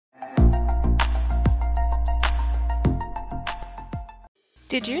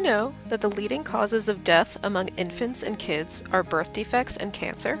Did you know that the leading causes of death among infants and kids are birth defects and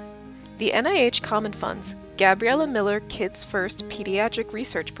cancer? The NIH Common Fund's Gabriella Miller Kids First Pediatric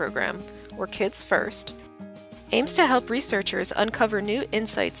Research Program, or Kids First, aims to help researchers uncover new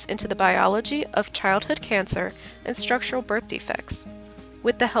insights into the biology of childhood cancer and structural birth defects,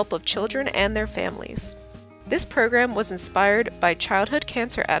 with the help of children and their families. This program was inspired by childhood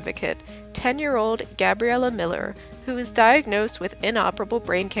cancer advocate 10-year-old Gabriella Miller, who was diagnosed with inoperable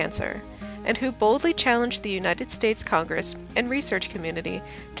brain cancer, and who boldly challenged the United States Congress and research community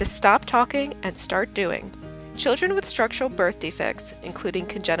to stop talking and start doing. Children with structural birth defects, including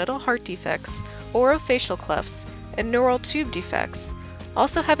congenital heart defects, orofacial clefts, and neural tube defects,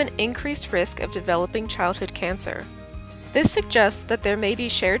 also have an increased risk of developing childhood cancer. This suggests that there may be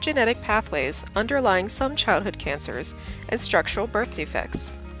shared genetic pathways underlying some childhood cancers and structural birth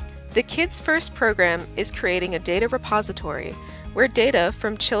defects. The Kids First program is creating a data repository where data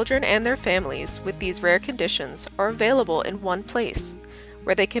from children and their families with these rare conditions are available in one place,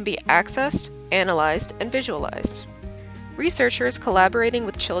 where they can be accessed, analyzed, and visualized. Researchers collaborating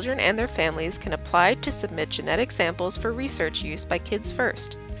with children and their families can apply to submit genetic samples for research use by Kids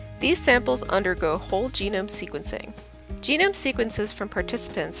First. These samples undergo whole genome sequencing. Genome sequences from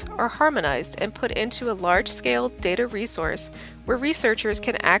participants are harmonized and put into a large-scale data resource where researchers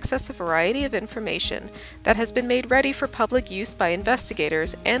can access a variety of information that has been made ready for public use by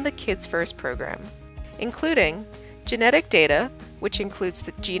investigators and the Kids First program, including genetic data, which includes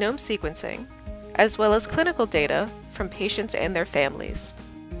the genome sequencing, as well as clinical data from patients and their families.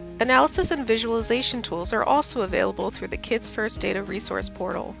 Analysis and visualization tools are also available through the Kids First Data Resource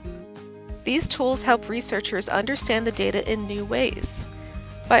Portal. These tools help researchers understand the data in new ways,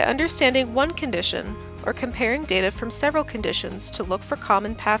 by understanding one condition or comparing data from several conditions to look for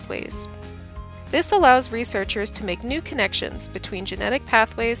common pathways. This allows researchers to make new connections between genetic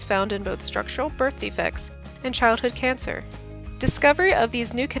pathways found in both structural birth defects and childhood cancer. Discovery of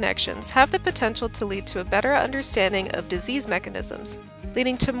these new connections have the potential to lead to a better understanding of disease mechanisms,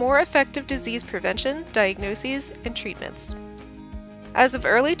 leading to more effective disease prevention, diagnoses, and treatments. As of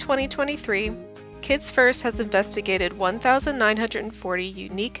early 2023, Kids First has investigated 1,940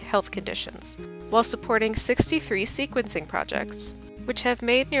 unique health conditions, while supporting 63 sequencing projects, which have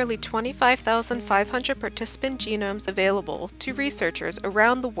made nearly 25,500 participant genomes available to researchers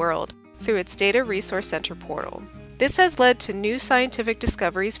around the world through its Data Resource Center portal. This has led to new scientific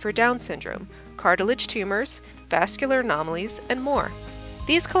discoveries for Down syndrome, cartilage tumors, vascular anomalies, and more.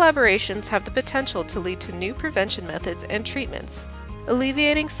 These collaborations have the potential to lead to new prevention methods and treatments,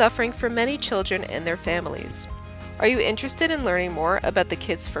 alleviating suffering for many children and their families. Are you interested in learning more about the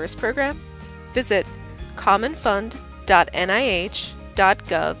Kids First program? Visit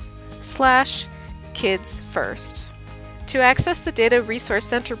commonfund.nih.gov/kidsfirst. To access the Data Resource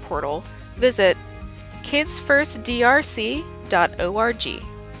Center portal, visit kidsfirstdrc.org.